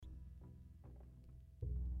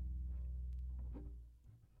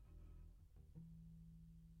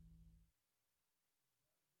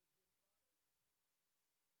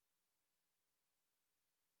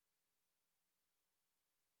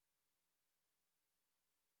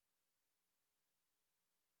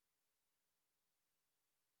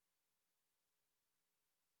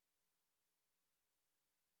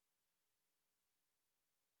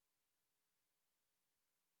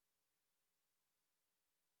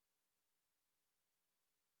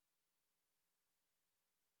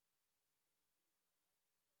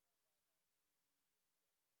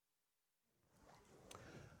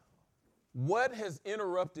What has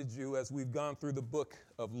interrupted you as we've gone through the book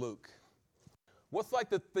of Luke? What's like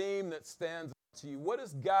the theme that stands out to you? What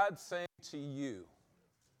is God saying to you?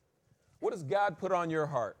 What does God put on your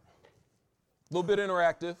heart? A little bit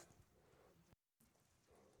interactive.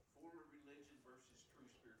 Former religion versus true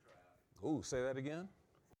spirituality. Ooh, say that again.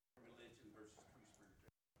 Religion versus true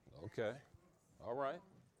spirituality. Okay. All right.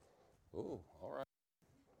 Ooh, all right.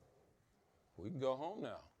 We can go home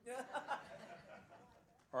now.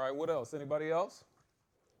 All right, what else? Anybody else?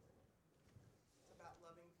 It's about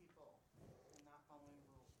loving people and not following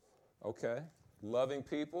rules. Okay. Loving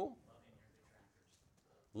people.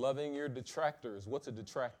 Loving your detractors. What's a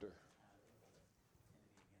detractor?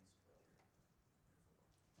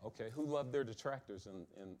 Okay, who loved their detractors in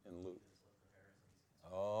Luke?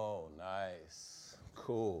 Oh, nice.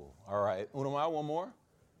 Cool. All right. Unamai, one more?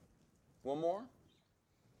 One more?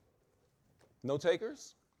 No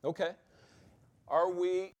takers? Okay. Are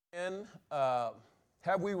we in,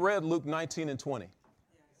 have we read Luke 19 and 20? Yes.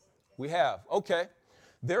 We have. Okay.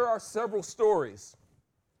 There are several stories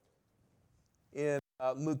in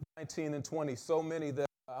Luke 19 and 20, so many that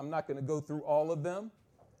I'm not going to go through all of them.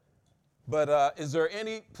 But is there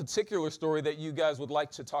any particular story that you guys would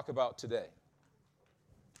like to talk about today?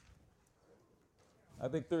 I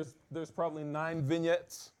think there's probably 9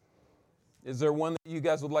 vignettes. Is there one that you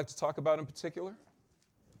guys would like to talk about in particular?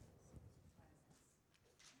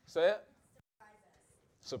 Say it.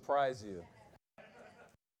 Surprise you.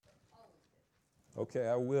 Okay,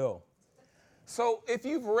 I will. So if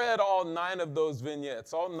you've read all 9 of those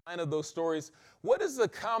vignettes, all 9 of those stories, what is the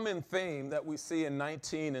common theme that we see in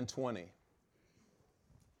 19 and 20?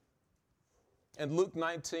 In Luke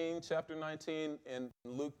 19, chapter 19, and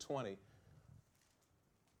Luke 20.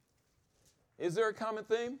 Is there a common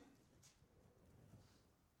theme?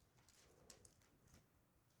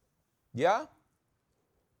 Yeah?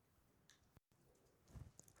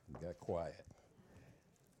 You got quiet.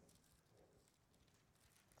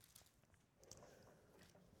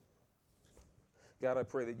 God, I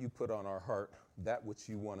pray that you put on our heart that which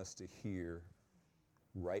you want us to hear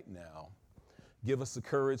right now. Give us the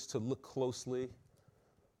courage to look closely,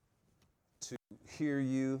 to hear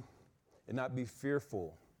you, and not be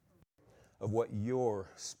fearful of what you're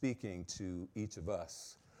speaking to each of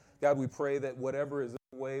us. God, we pray that whatever is in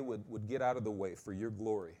the way would get out of the way for your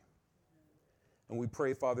glory. And we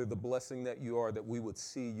pray, Father, the blessing that you are, that we would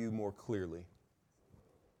see you more clearly.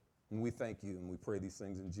 And we thank you, and we pray these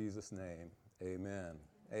things in Jesus' name. Amen.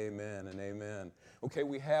 Amen and amen. Okay,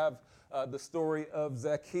 we have the story of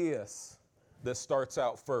Zacchaeus that starts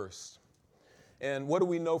out first. And what do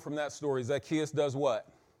we know from that story? Zacchaeus does what?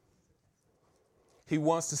 He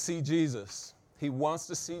wants to see Jesus. He wants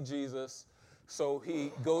to see Jesus. So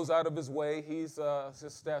he goes out of his way. His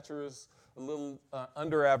stature is a little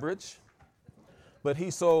under average. But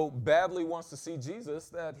he so badly wants to see Jesus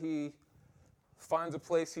that he finds a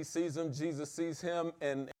place, he sees him, Jesus sees him,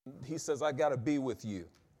 and he says, I got to be with you.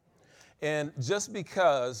 And just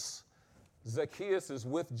because Zacchaeus is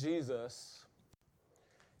with Jesus,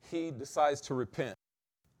 he decides to repent.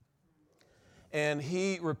 And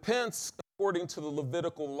he repents according to the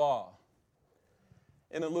Levitical law.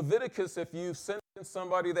 And in Leviticus, if you sin against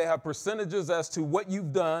somebody, they have percentages as to what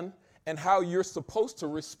you've done and how you're supposed to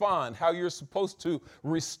respond, how you're supposed to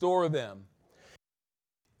restore them.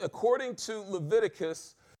 According to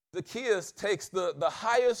Leviticus, Zacchaeus takes the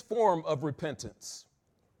highest form of repentance.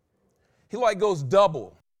 He goes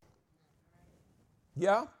double.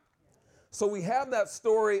 Yeah? So we have that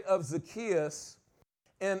story of Zacchaeus.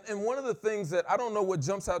 And one of the things that I don't know what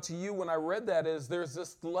jumps out to you when I read that is there's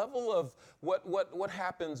this level of what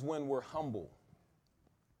happens when we're humble.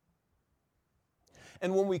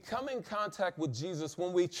 And when we come in contact with Jesus,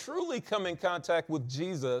 when we truly come in contact with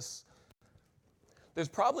Jesus, there's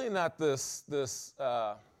probably not there's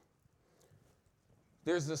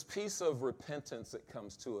this piece of repentance that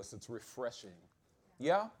comes to us. It's refreshing.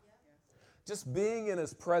 Yeah? Just being in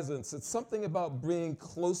his presence. It's something about being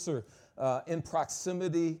closer in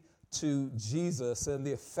proximity to Jesus and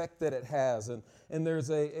the effect that it has. And there's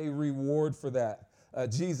a reward for that.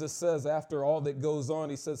 Jesus says after all that goes on,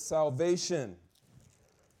 he says, salvation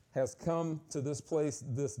has come to this place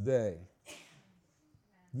this day.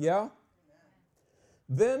 Yeah?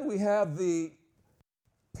 Then we have the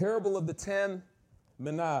parable of the 10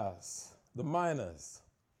 minas, the minas,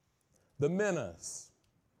 the minas.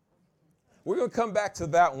 We're going to come back to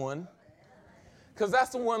that one because that's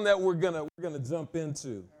the one that we're gonna jump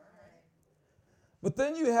into. But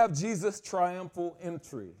then you have Jesus' triumphal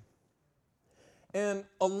entry. And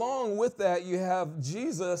along with that, you have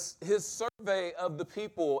Jesus, his survey of the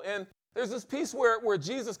people. And There's this piece where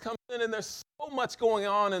Jesus comes in and there's so much going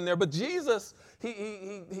on in there. But Jesus,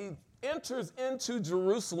 he enters into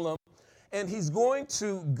Jerusalem and he's going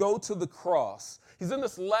to go to the cross. He's in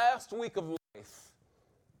this last week of life.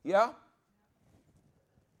 Yeah?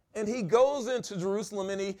 And he goes into Jerusalem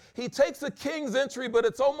and he takes a king's entry, but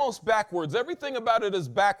it's almost backwards. Everything about it is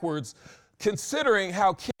backwards, considering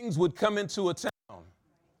how kings would come into a town.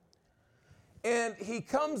 And he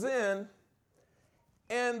comes in,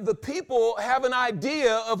 and the people have an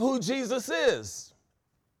idea of who Jesus is.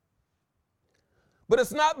 But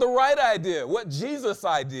it's not the right idea, what Jesus'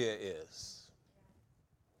 idea is.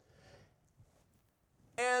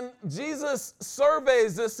 And Jesus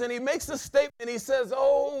surveys this and he makes a statement. He says,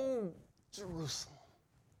 "Oh, Jerusalem.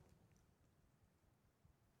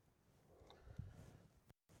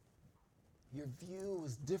 Your view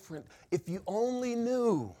is different. If you only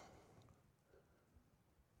knew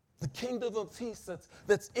the kingdom of peace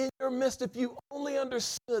that's in your midst, if you only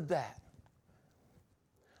understood that.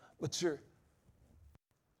 But your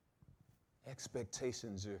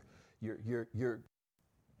expectations, your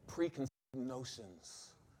preconceived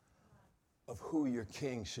notions of who your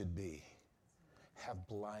king should be have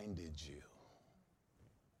blinded you."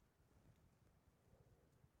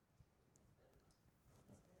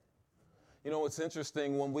 You know, it's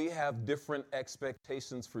interesting when we have different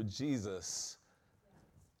expectations for Jesus,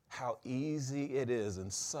 how easy it is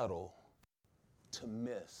and subtle to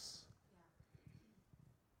miss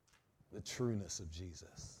the trueness of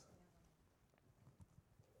Jesus.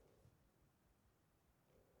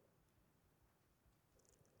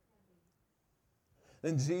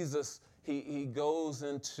 Then Jesus, he goes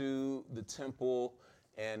into the temple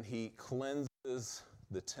and he cleanses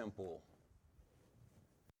the temple.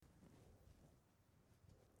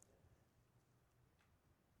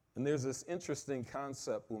 And there's this interesting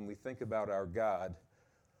concept when we think about our God,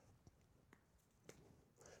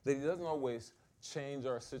 that he doesn't always change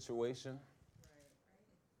our situation,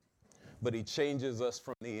 but he changes us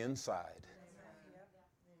from the inside.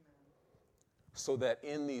 So that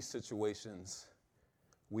in these situations,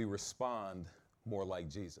 we respond more like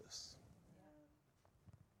Jesus.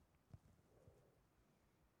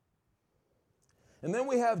 And then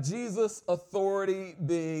we have Jesus' authority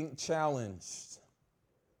being challenged.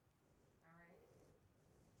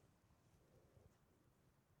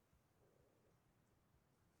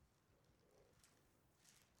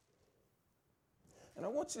 And I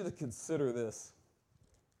want you to consider this.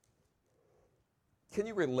 Can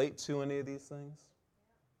you relate to any of these things?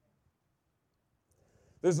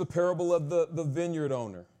 There's the parable of the vineyard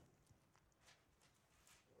owner.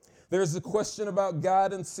 There's the question about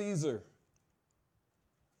God and Caesar.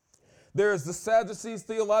 There's the Sadducees'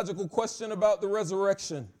 theological question about the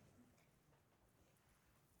resurrection.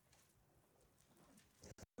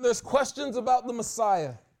 There's questions about the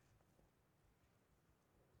Messiah.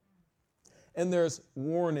 And there's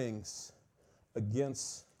warnings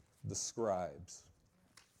against the scribes.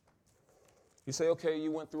 You say, okay,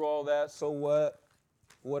 you went through all that, so what?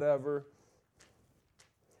 Whatever.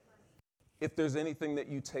 If there's anything that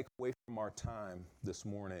you take away from our time this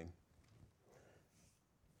morning,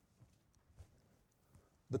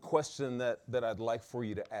 the question that I'd like for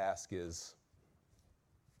you to ask is,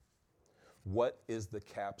 what is the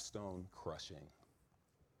capstone crushing?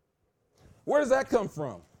 Where does that come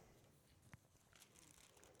from?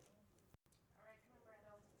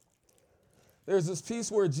 There's this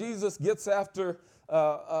piece where Jesus gets after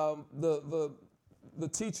the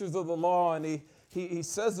teachers of the law, and he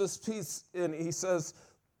says this piece, and he says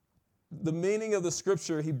the meaning of the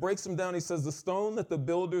scripture. He breaks them down. He says, the stone that the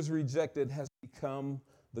builders rejected has become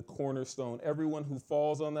the cornerstone. Everyone who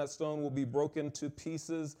falls on that stone will be broken to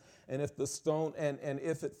pieces, and if the stone and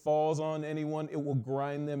if it falls on anyone, it will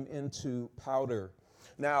grind them into powder.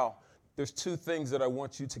 Now, there's two things that I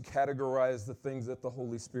want you to categorize the things that the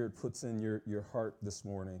Holy Spirit puts in your heart this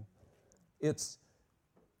morning.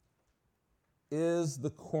 Is the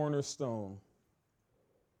cornerstone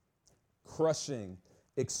crushing,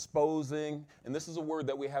 exposing, and this is a word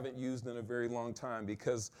that we haven't used in a very long time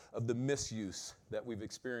because of the misuse that we've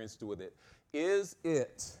experienced with it. Is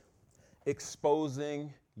it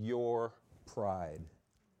exposing your pride?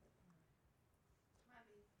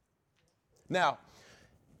 Now,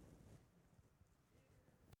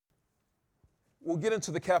 we'll get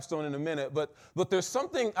into the capstone in a minute, but there's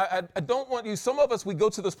something, I don't want you, some of us, we go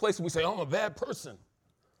to this place and we say, oh, I'm a bad person.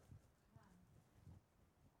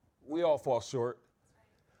 We all fall short.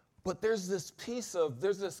 But there's this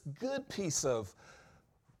good piece of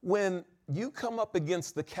when you come up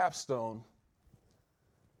against the capstone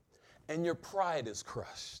and your pride is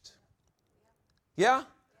crushed. Yeah?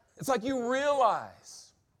 It's like you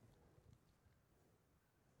realize,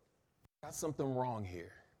 got something wrong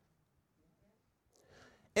here.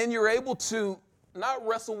 And you're able to not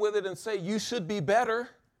wrestle with it and say, you should be better.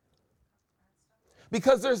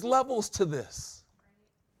 Because there's levels to this.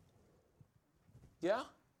 Yeah?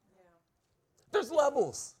 There's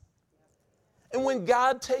levels. And when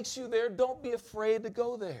God takes you there, don't be afraid to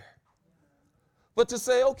go there. But to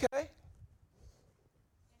say, okay,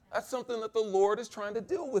 that's something that the Lord is trying to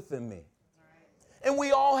deal with in me. And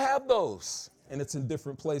we all have those, and it's in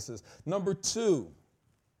different places. Number 2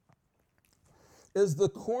 is the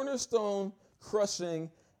cornerstone crushing,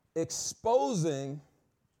 exposing,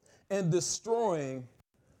 and destroying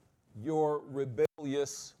your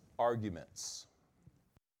rebellious arguments.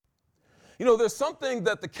 You know, there's something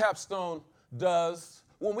that the capstone does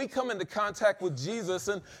when we come into contact with Jesus,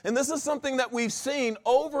 and this is something that we've seen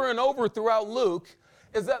over and over throughout Luke,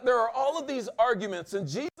 is that there are all of these arguments, and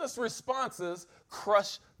Jesus' responses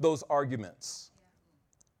crush those arguments.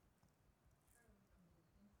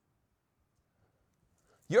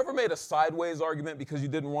 You ever made a sideways argument because you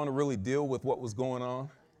didn't want to really deal with what was going on?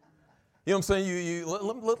 You know what I'm saying?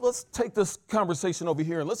 Let's take this conversation over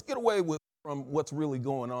here and let's get away from what's really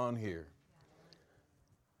going on here.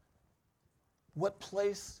 What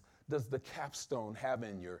place does the capstone have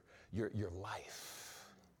in your life?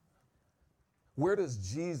 Where does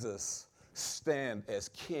Jesus stand as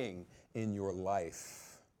king in your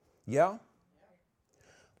life? Yeah?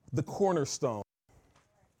 The cornerstone.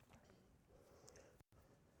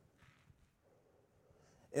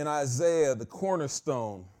 In Isaiah, the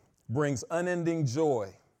cornerstone brings unending joy.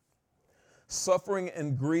 Suffering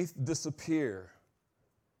and grief disappear.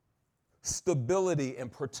 Stability and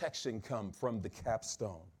protection come from the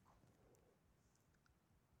capstone.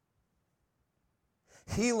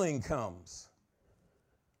 Healing comes.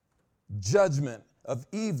 Judgment of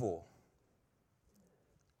evil.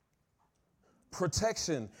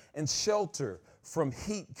 Protection and shelter from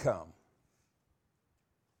heat come.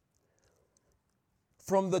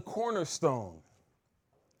 From the cornerstone,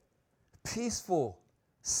 peaceful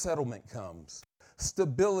settlement comes.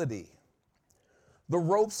 Stability. The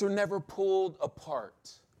ropes are never pulled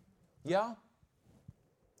apart. Yeah?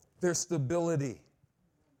 There's stability.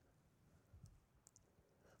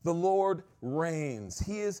 The Lord reigns.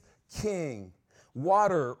 He is king.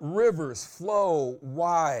 Water, rivers flow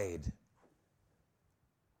wide.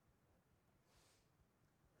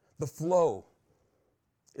 The flow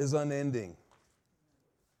is unending.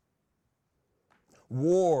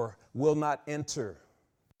 War will not enter.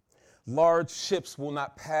 Large ships will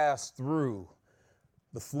not pass through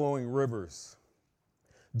the flowing rivers.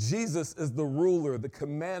 Jesus is the ruler, the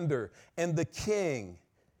commander, and the king,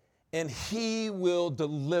 and he will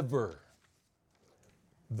deliver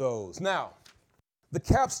those. Now, the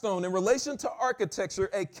capstone, in relation to architecture,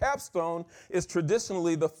 a capstone is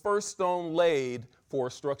traditionally the first stone laid for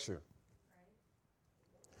a structure,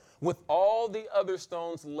 with all the other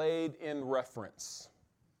stones laid in reference.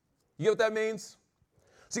 You get what that means?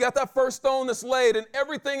 So you got that first stone that's laid, and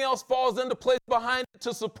everything else falls into place behind it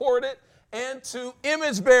to support it and to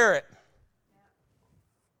image bear it.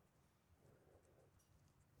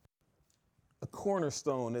 A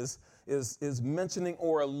cornerstone is mentioning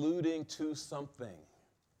or alluding to something.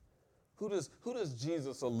 Who does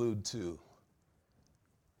Jesus allude to?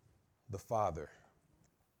 The Father.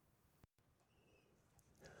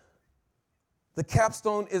 The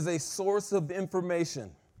capstone is a source of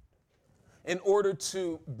information in order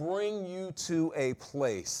to bring you to a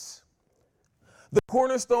place. The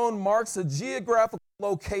cornerstone marks a geographical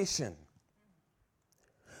location.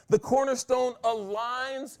 The cornerstone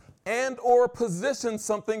aligns and or positions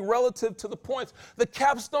something relative to the points. The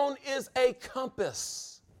capstone is a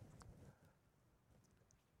compass.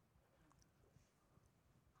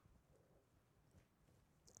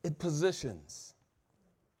 It positions.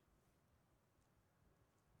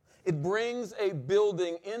 It brings a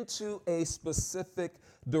building into a specific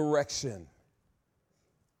direction.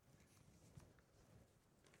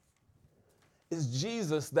 Is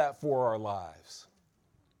Jesus that for our lives?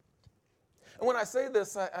 And when I say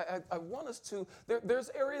this, I want us to,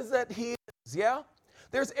 there's areas that he is, yeah?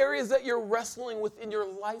 There's areas that you're wrestling with in your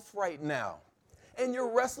life right now. And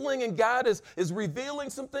you're wrestling and God is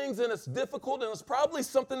revealing some things and it's difficult and it's probably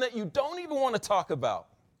something that you don't even want to talk about.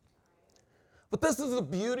 But this is the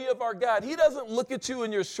beauty of our God. He doesn't look at you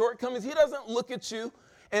and your shortcomings. He doesn't look at you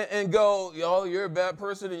and go, oh, you're a bad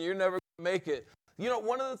person and you're never going to make it. You know,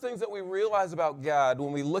 one of the things that we realize about God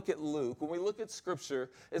when we look at Luke, when we look at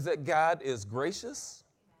Scripture, is that God is gracious.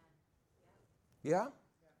 Yeah?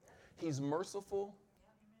 He's merciful.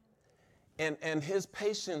 And his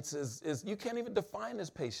patience is you can't even define his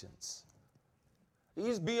patience.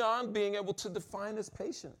 He's beyond being able to define his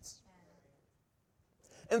patience.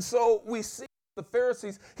 And so we see the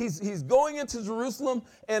Pharisees, he's going into Jerusalem,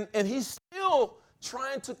 and he's still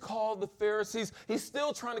trying to call the Pharisees, he's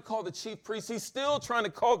still trying to call the chief priests, he's still trying to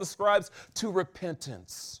call the scribes to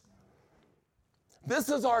repentance. This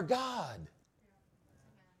is our God.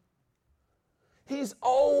 He's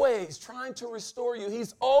always trying to restore you.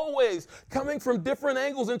 He's always coming from different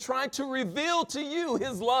angles and trying to reveal to you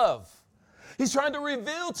his love. He's trying to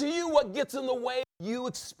reveal to you what gets in the way of you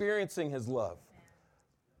experiencing his love.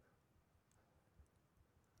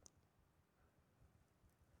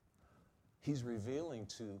 He's revealing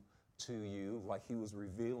to you, like he was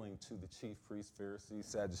revealing to the chief priests, Pharisees,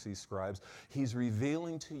 Sadducees, scribes. He's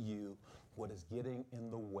revealing to you what is getting in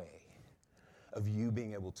the way of you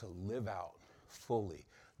being able to live out fully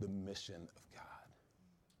the mission of God.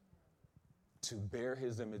 To bear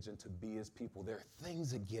his image and to be his people. There are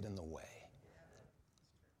things that get in the way.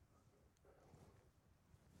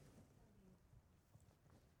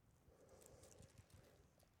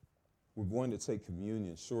 We're going to take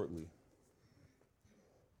communion shortly.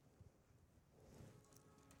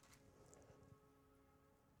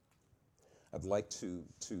 I'd like to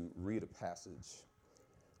read a passage.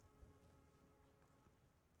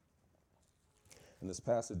 And this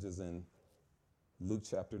passage is in Luke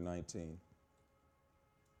chapter 19.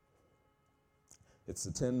 It's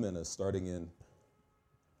the 10 minutes starting in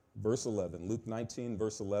verse 11. Luke 19,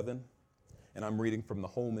 verse 11. And I'm reading from the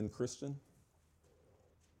Holman Christian.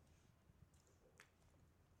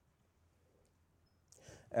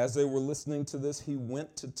 As they were listening to this, he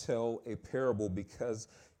went to tell a parable because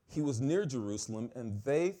he was near Jerusalem and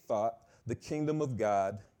they thought the kingdom of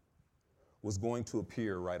God was going to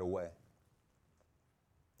appear right away.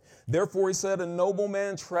 Therefore, he said, a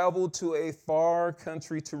nobleman traveled to a far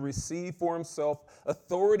country to receive for himself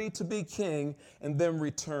authority to be king and then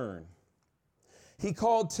return. He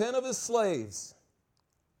called 10 of his slaves.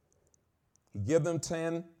 He gave them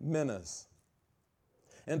 10 minas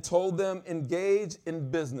and told them, engage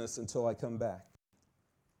in business until I come back.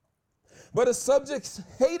 But his subjects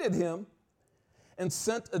hated him and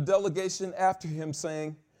sent a delegation after him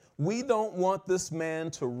saying, we don't want this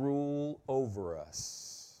man to rule over us.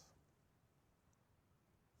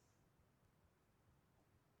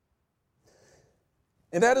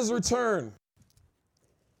 And at his return,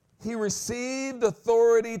 he received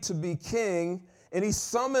authority to be king, and he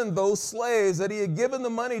summoned those slaves that he had given the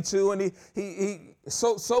money to, and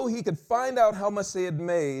so he could find out how much they had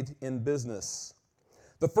made in business.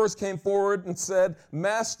 The first came forward and said,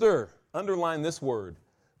 Master, underline this word,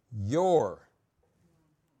 your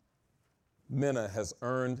mina has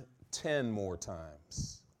earned 10 more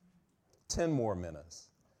times. 10 more minas.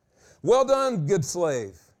 Well done, good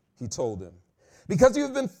slave, he told him. Because you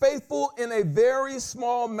have been faithful in a very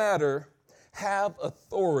small matter, have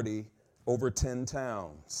authority over 10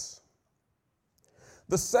 towns.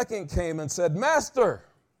 The second came and said, Master,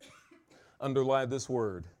 underline this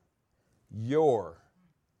word, your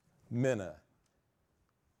mina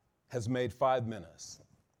has made 5 minas.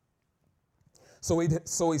 So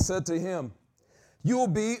he said to him, you will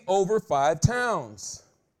be over 5 towns.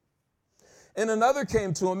 And another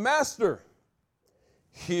came to him, Master,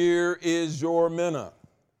 here is your mina.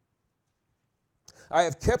 I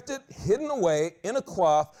have kept it hidden away in a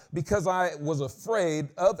cloth because I was afraid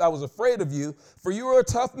of you, for you are a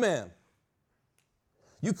tough man.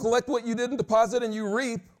 You collect what you didn't deposit and you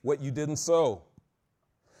reap what you didn't sow.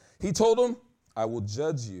 He told him, I will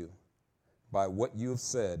judge you by what you have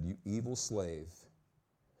said, you evil slave.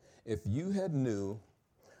 If you had knew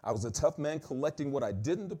I was a tough man collecting what I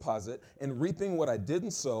didn't deposit and reaping what I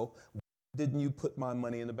didn't sow, why didn't you put my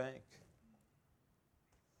money in the bank?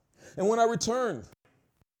 And when I returned,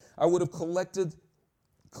 I would have collected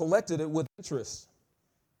it with interest.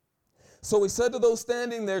 So he said to those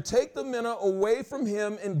standing there, take the mina away from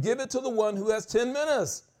him and give it to the one who has 10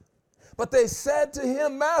 minas. But they said to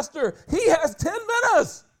him, Master, he has 10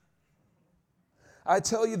 minas. I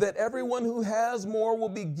tell you that everyone who has more will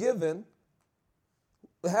be given,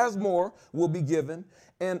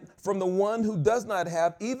 and from the one who does not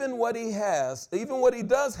have, even what he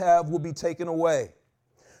does have will be taken away.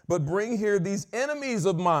 But bring here these enemies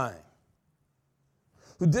of mine,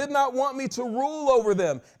 who did not want me to rule over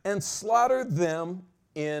them, and slaughter them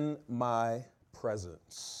in my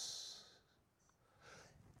presence.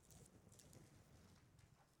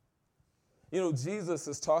 You know, Jesus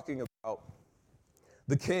is talking about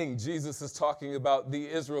the king. Jesus is talking about the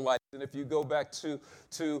Israelites. And if you go back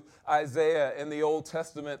to Isaiah in the Old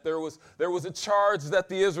Testament, there was a charge that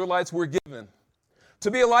the Israelites were given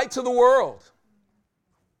to be a light to the world.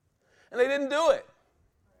 And they didn't do it.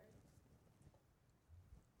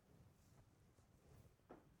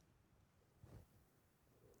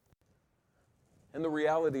 And the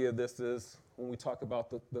reality of this is, when we talk about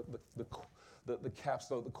the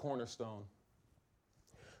capstone, the cornerstone,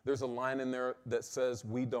 there's a line in there that says,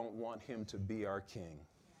 we don't want him to be our king.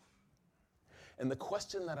 And the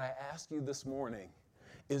question that I ask you this morning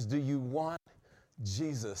is, do you want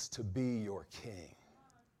Jesus to be your king?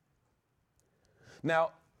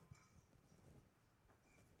 Now,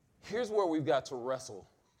 here's where we've got to wrestle.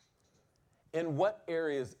 In what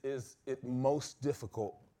areas is it most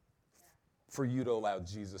difficult for you to allow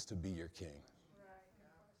Jesus to be your king?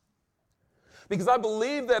 Because I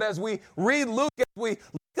believe that as we read Luke, as we look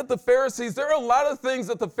at the Pharisees, there are a lot of things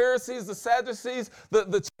that the Pharisees, the Sadducees,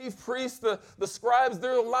 the chief priests, the scribes,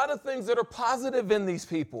 there are a lot of things that are positive in these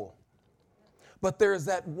people. But there's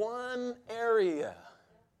that one area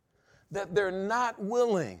that they're not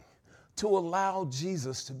willing to allow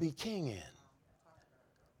Jesus to be king in.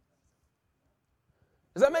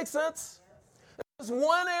 Does that make sense? There's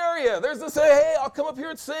one area. There's this, hey, I'll come up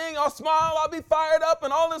here and sing, I'll smile, I'll be fired up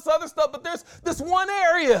and all this other stuff, but there's this one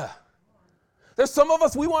area. There's some of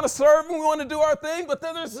us, we want to serve and we want to do our thing, but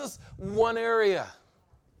then there's this one area.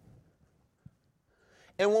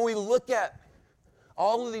 And when we look at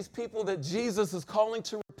all of these people that Jesus is calling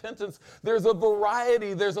to repentance, there's a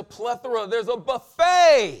variety, there's a plethora, there's a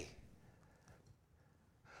buffet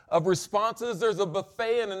of responses. There's a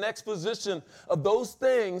buffet and an exposition of those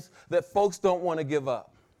things that folks don't want to give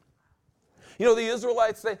up. You know, the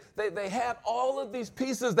Israelites, they had all of these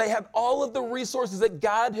pieces. They had all of the resources that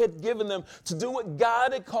God had given them to do what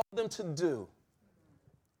God had called them to do.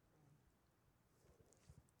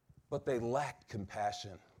 But they lacked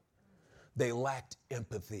compassion. They lacked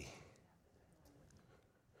empathy.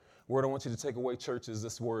 Word I want you to take away, church, is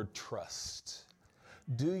this word trust.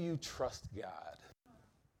 Do you trust God?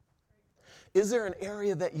 Is there an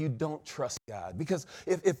area that you don't trust God? Because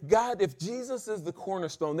if Jesus is the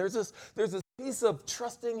cornerstone, there's this piece of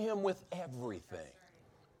trusting him with everything.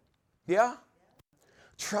 Yeah?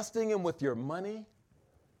 Trusting him with your money,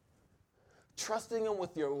 trusting him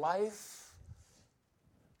with your life,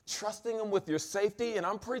 trusting him with your safety. And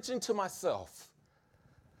I'm preaching to myself.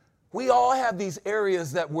 We all have these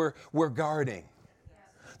areas that we're guarding,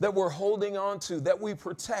 that we're holding on to, that we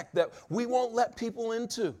protect, that we won't let people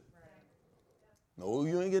into. No,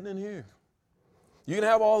 you ain't getting in here. You can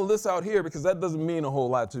have all of this out here because that doesn't mean a whole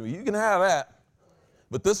lot to me. You can have that.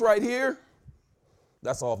 But this right here,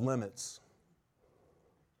 that's off limits.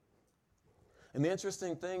 And the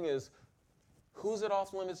interesting thing is, who's it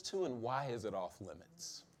off limits to and why is it off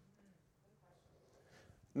limits?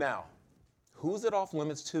 Now, who's it off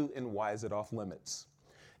limits to and why is it off limits?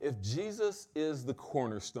 If Jesus is the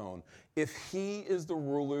cornerstone, if he is the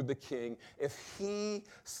ruler, the king, if he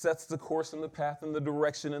sets the course and the path and the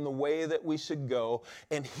direction and the way that we should go,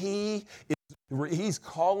 and he's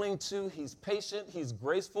calling to, he's patient, he's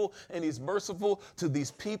graceful, and he's merciful to these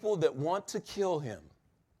people that want to kill him.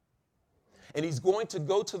 And he's going to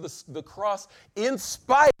go to the cross in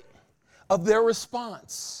spite of their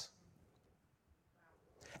response.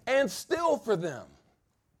 And still for them.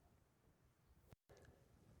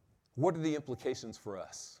 What are the implications for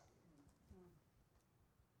us?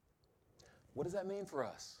 What does that mean for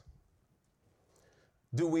us?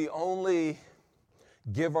 Do we only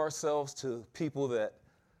give ourselves to people that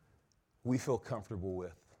we feel comfortable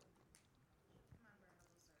with?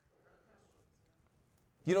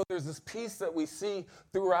 You know, there's this piece that we see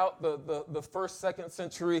throughout the first, second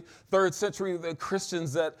century, third century, the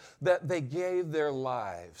Christians that they gave their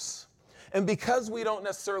lives. And because we don't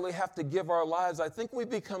necessarily have to give our lives, I think we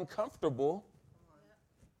become comfortable.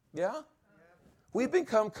 Yeah? We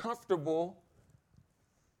become comfortable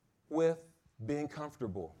with being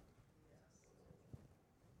comfortable.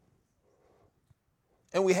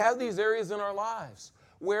 And we have these areas in our lives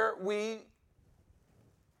where we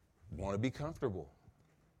want to be comfortable.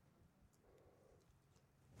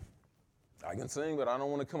 I can sing, but I don't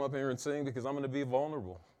want to come up here and sing because I'm going to be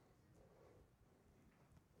vulnerable.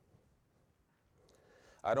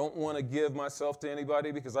 I don't want to give myself to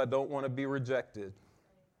anybody because I don't want to be rejected.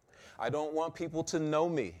 I don't want people to know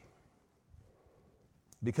me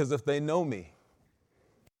because if they know me,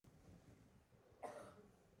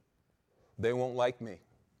 they won't like me.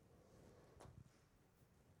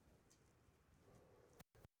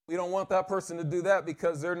 We don't want that person to do that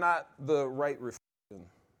because they're not the right reflection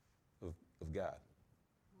of God.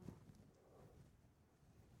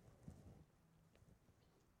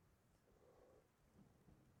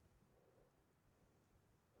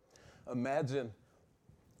 Imagine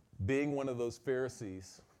being one of those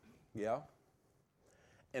Pharisees, yeah?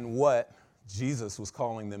 And what Jesus was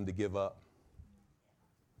calling them to give up.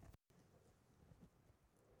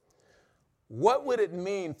 What would it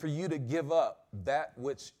mean for you to give up that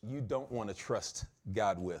which you don't want to trust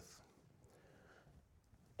God with?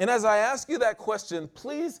 And as I ask you that question,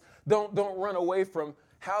 please don't run away from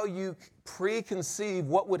how you preconceive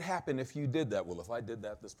what would happen if you did that. Well, if I did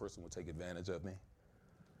that, this person would take advantage of me.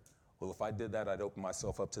 Well, if I did that, I'd open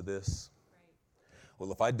myself up to this.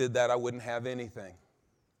 Well, if I did that, I wouldn't have anything.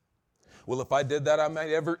 Well, if I did that,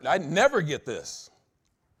 I'd never get this.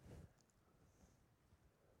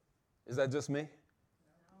 Is that just me?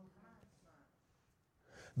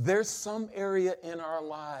 There's some area in our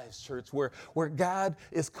lives, church, where God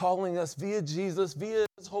is calling us via Jesus, via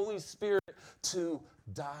His Holy Spirit, to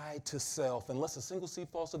die to self, unless a single seed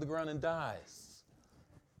falls to the ground and dies.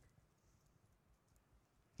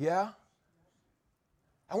 Yeah?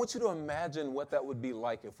 I want you to imagine what that would be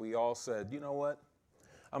like if we all said, you know what?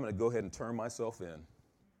 I'm going to go ahead and turn myself in.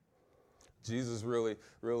 Jesus really,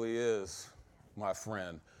 really is my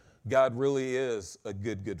friend. God really is a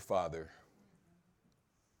good, good Father.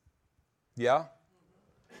 Yeah?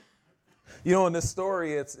 You know, in this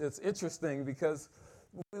story, it's interesting because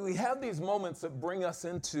we have these moments that bring us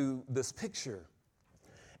into this picture.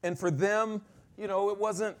 And for them, you know, it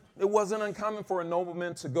wasn't uncommon for a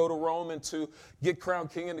nobleman to go to Rome and to get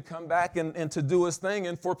crowned king and to come back and to do his thing,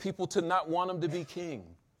 and for people to not want him to be king.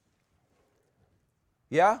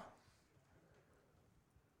 Yeah?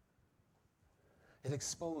 It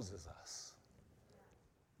exposes us.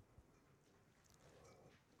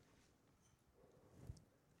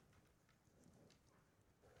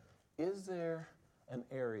 Is there an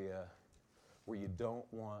area where you don't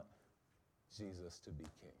want Jesus to be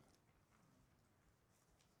king?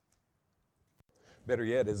 Better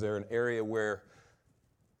yet, is there an area where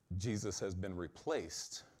Jesus has been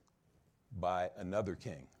replaced by another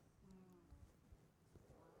king?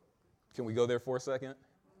 Can we go there for a second?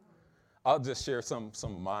 I'll just share some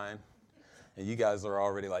of mine. And you guys are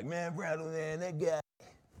already like, man, brother, man, that guy.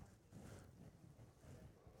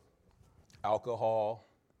 Alcohol.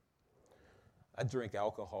 I drink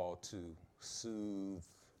alcohol to soothe,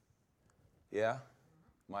 yeah,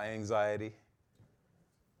 my anxiety.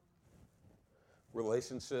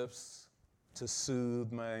 Relationships to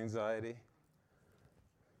soothe my anxiety.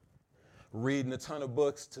 Reading a ton of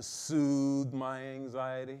books to soothe my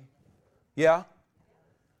anxiety. Yeah?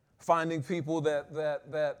 Finding people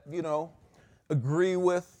that you know, agree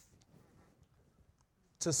with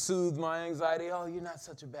to soothe my anxiety. Oh, you're not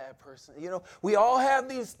such a bad person. You know, we all have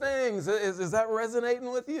these things. Is that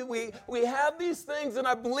resonating with you? We have these things, and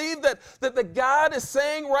I believe that the God is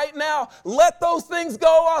saying right now, let those things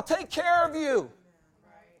go. I'll take care of you.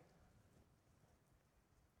 Right.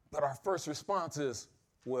 But our first response is,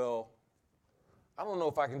 well, I don't know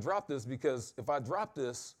if I can drop this, because if I drop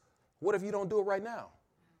this, what if you don't do it right now?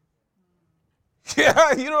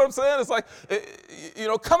 Yeah, you know what I'm saying? It's like, you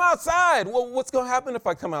know, come outside. Well, what's going to happen if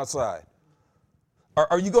I come outside?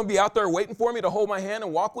 Are you going to be out there waiting for me to hold my hand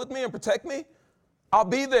and walk with me and protect me? I'll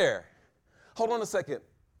be there. Hold on a second.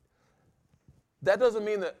 That doesn't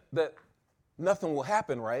mean that nothing will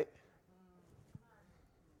happen, right?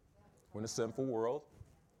 We're in a sinful world.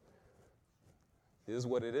 It is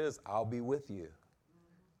what it is. I'll be with you.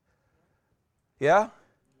 Yeah?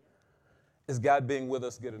 Is God being with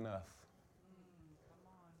us good enough?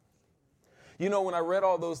 You know, when I read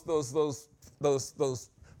all those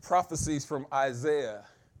prophecies from Isaiah,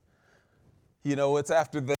 you know, it's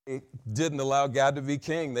after they didn't allow God to be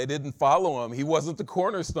king. They didn't follow him. He wasn't the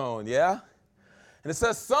cornerstone, yeah? And it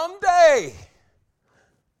says, someday,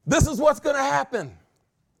 this is what's going to happen.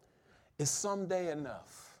 Is someday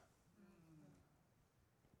enough?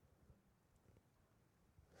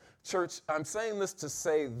 Church, I'm saying this to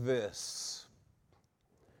say this.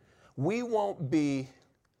 We won't be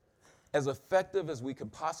as effective as we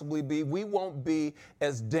could possibly be. We won't be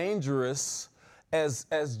as dangerous as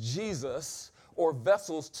Jesus, or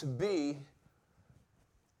vessels to be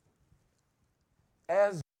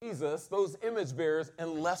as Jesus, those image bearers,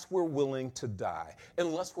 unless we're willing to die,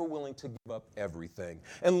 unless we're willing to give up everything,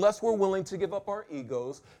 unless we're willing to give up our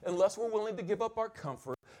egos, unless we're willing to give up our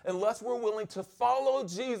comfort, unless we're willing to follow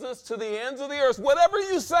Jesus to the ends of the earth, whatever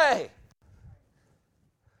you say.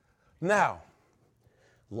 Now,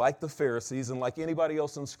 like the Pharisees and like anybody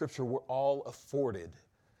else in Scripture, we're all afforded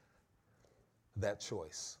that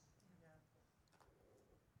choice.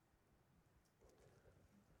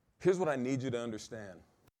 Here's what I need you to understand.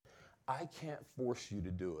 I can't force you to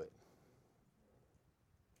do it.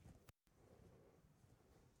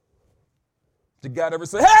 Did God ever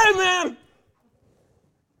say, hey, man,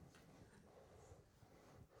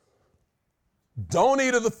 don't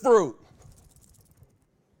eat of the fruit?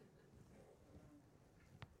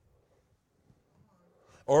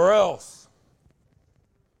 Or else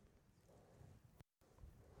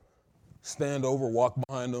stand over, walk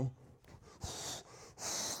behind them.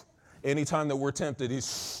 Anytime that we're tempted,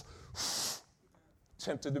 he's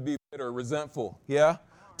tempted to be bitter, resentful, yeah?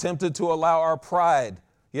 Tempted to allow our pride,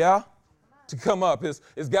 yeah, to come up. Is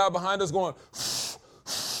God behind us going,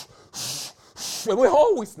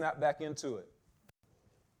 and we snap back into it.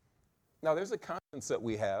 Now, there's a conscience that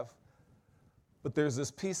we have, but there's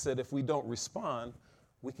this piece that if we don't respond,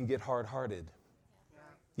 we can get hard-hearted,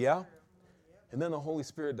 yeah? And then the Holy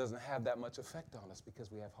Spirit doesn't have that much effect on us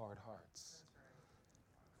because we have hard hearts.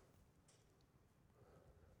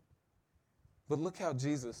 But look how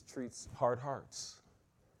Jesus treats hard hearts.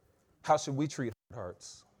 How should we treat hard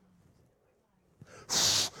hearts?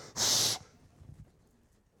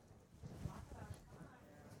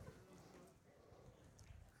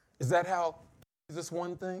 Is that how Jesus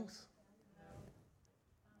won things?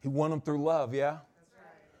 He won them through love, yeah?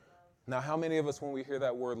 Now, how many of us, when we hear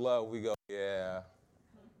that word love, we go, yeah.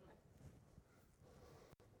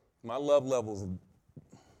 My love levels,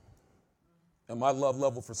 and my love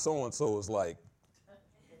level for so-and-so is like,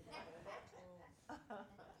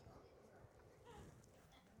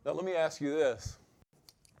 now let me ask you this.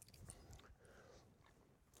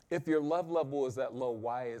 If your love level is that low,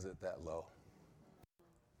 why is it that low?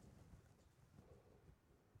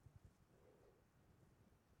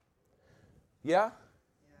 Yeah?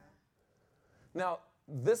 Now,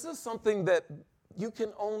 this is something that you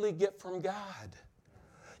can only get from God.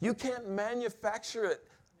 You can't manufacture it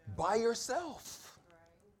by yourself.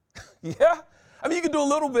 Yeah? I mean, you can do a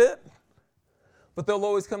little bit, but there'll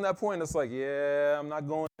always come that point that's like, yeah, I'm not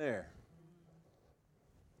going there.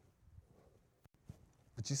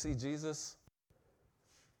 But you see Jesus?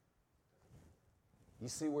 You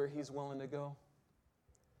see where he's willing to go?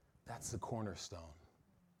 That's the cornerstone.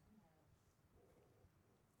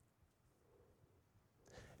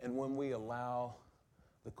 And when we allow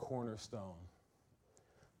the cornerstone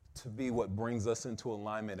to be what brings us into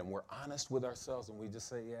alignment and we're honest with ourselves and we just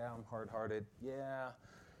say, yeah, I'm hard-hearted. Yeah,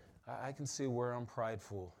 I can see where I'm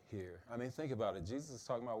prideful here. I mean, think about it. Jesus is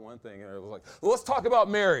talking about one thing and it was like, well, let's talk about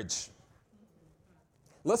marriage.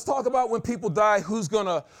 Let's talk about when people die, who's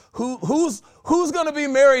gonna be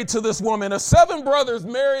married to this woman? If 7 brothers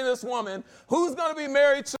marry this woman, who's gonna be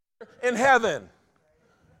married to her in heaven?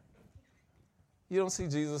 You don't see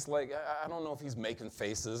Jesus like, I don't know if he's making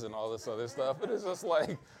faces and all this other stuff, but it's just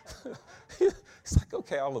like, it's like,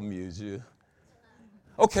 okay, I'll amuse you.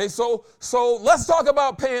 Okay, so let's talk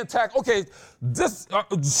about paying tax. Okay,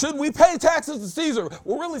 should we pay taxes to Caesar?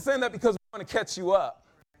 We're really saying that because we want to catch you up.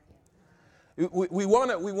 We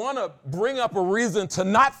want to bring up a reason to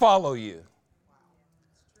not follow you.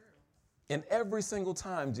 And every single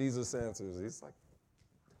time Jesus answers, he's like,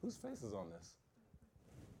 whose face is on this?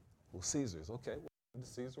 Well, Caesar's. Okay, well,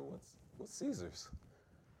 Caesar, what's Caesar's?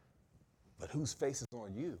 But whose face is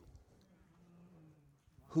on you?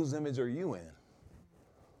 Whose image are you in?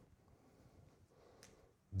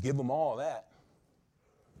 Give them all that.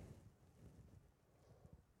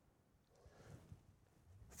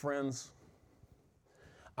 Friends,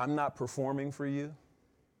 I'm not performing for you.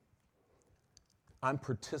 I'm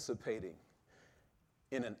participating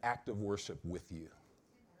in an act of worship with you.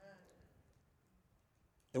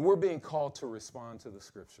 And we're being called to respond to the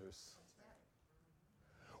scriptures.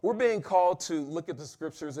 We're being called to look at the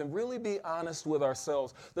scriptures and really be honest with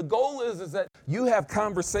ourselves. The goal is that you have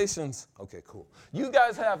conversations. Okay, cool. You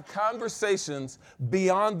guys have conversations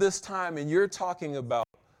beyond this time, and you're talking about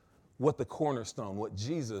what the cornerstone, what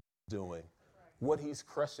Jesus is doing, what he's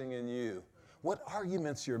crushing in you, what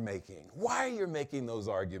arguments you're making, why you're making those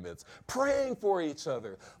arguments, praying for each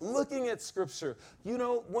other, looking at scripture. You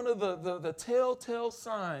know, one of the telltale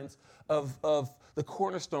signs of the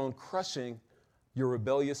cornerstone crushing your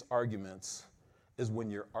rebellious arguments is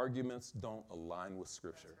when your arguments don't align with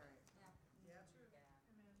scripture.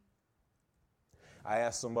 I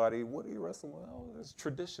asked somebody, what are you wrestling with? Oh, there's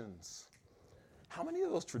traditions. How many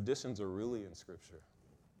of those traditions are really in scripture?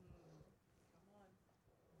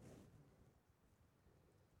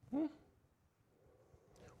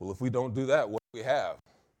 Well, if we don't do that, what do we have?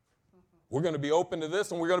 We're going to be open to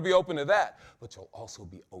this and we're going to be open to that. But you'll also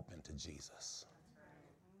be open to Jesus.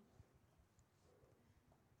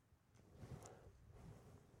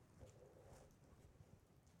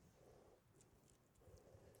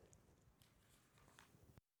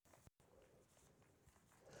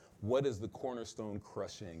 What is the cornerstone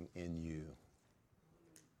crushing in you?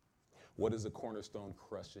 What is the cornerstone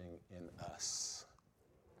crushing in us?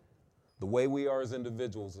 The way we are as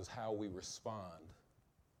individuals is how we respond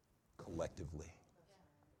collectively.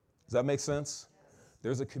 Does that make sense?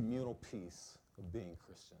 There's a communal piece of being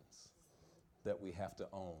Christians that we have to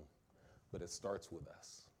own, but it starts with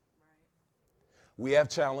us. We have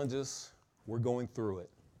challenges. We're going through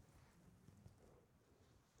it.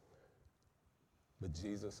 But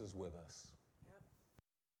Jesus is with us.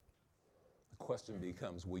 The question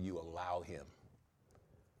becomes, will you allow him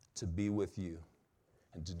to be with you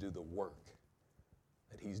and to do the work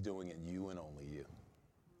that he's doing in you and only you?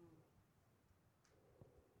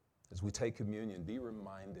 As we take communion, be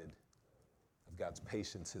reminded of God's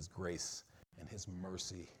patience, his grace, and his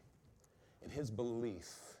mercy, and his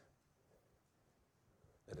belief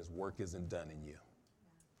that his work isn't done in you.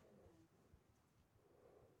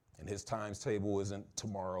 And his times table isn't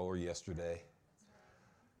tomorrow or yesterday.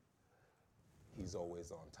 He's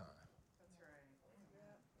always on time.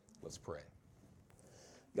 Let's pray.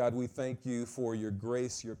 God, we thank you for your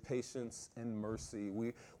grace, your patience, and mercy.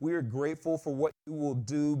 We are grateful for what you will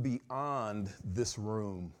do beyond this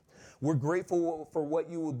room. We're grateful for what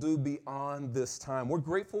you will do beyond this time. We're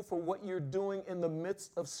grateful for what you're doing in the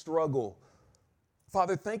midst of struggle.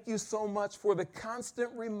 Father, thank you so much for the constant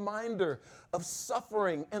reminder of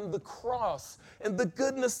suffering and the cross and the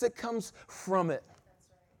goodness that comes from it.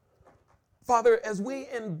 Father, as we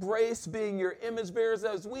embrace being your image bearers,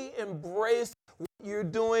 as we embrace what you're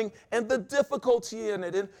doing and the difficulty in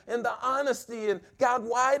it and the honesty, and God,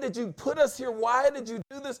 why did you put us here? Why did you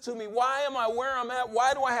do this to me? Why am I where I'm at?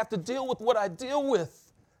 Why do I have to deal with what I deal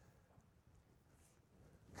with?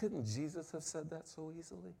 Couldn't Jesus have said that so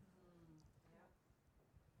easily?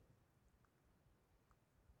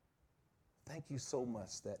 Thank you so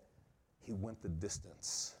much that he went the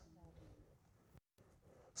distance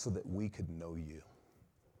so that we could know you.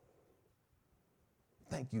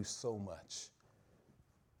 Thank you so much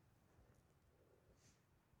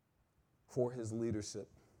for his leadership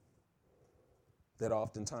that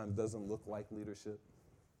oftentimes doesn't look like leadership,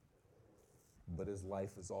 but his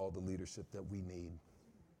life is all the leadership that we need.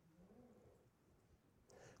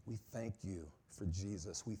 We thank you for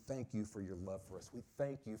Jesus. We thank you for your love for us. We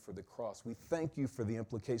thank you for the cross. We thank you for the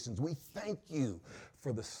implications. We thank you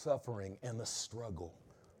for the suffering and the struggle.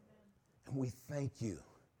 And we thank you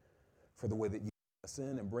for the way that you bring us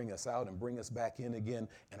in and bring us out and bring us back in again.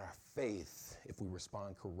 And our faith, if we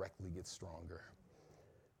respond correctly, gets stronger.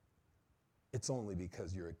 It's only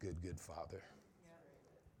because you're a good, good Father.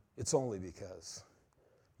 It's only because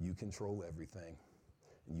you control everything.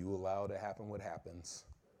 And you allow to happen what happens.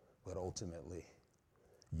 But ultimately,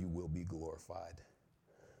 you will be glorified.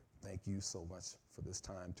 Thank you so much for this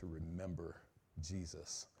time to remember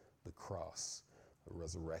Jesus, the cross, the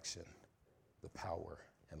resurrection, the power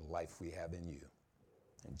and life we have in you.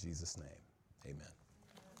 In Jesus' name, amen.